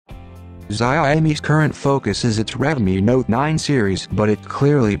Xiaomi's current focus is its Redmi Note 9 series, but it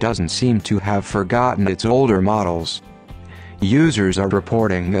clearly doesn't seem to have forgotten its older models. Users are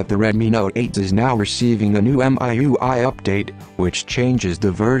reporting that the Redmi Note 8 is now receiving a new MIUI update, which changes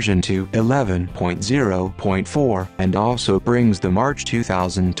the version to 11.0.4 and also brings the March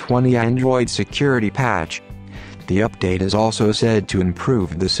 2020 Android security patch. The update is also said to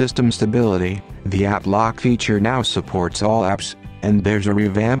improve the system stability. The app lock feature now supports all apps, and there's a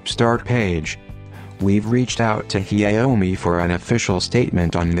revamped start page. We've reached out to Xiaomi for an official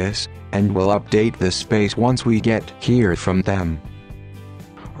statement on this, and will update this space once we hear from them.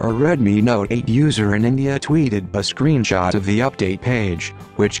 A Redmi Note 8 user in India tweeted a screenshot of the update page,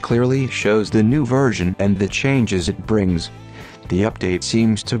 which clearly shows the new version and the changes it brings. The update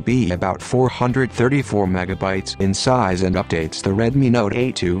seems to be about 434 megabytes in size and updates the Redmi Note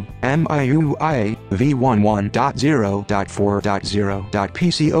 8 to MIUI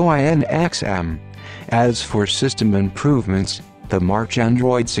V11.0.4.0.PCOINXM. As for system improvements, the March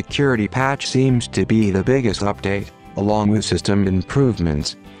Android security patch seems to be the biggest update, along with system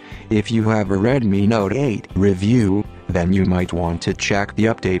improvements. If you have a Redmi Note 8 review, then you might want to check the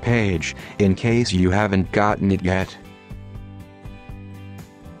update page, in case you haven't gotten it yet.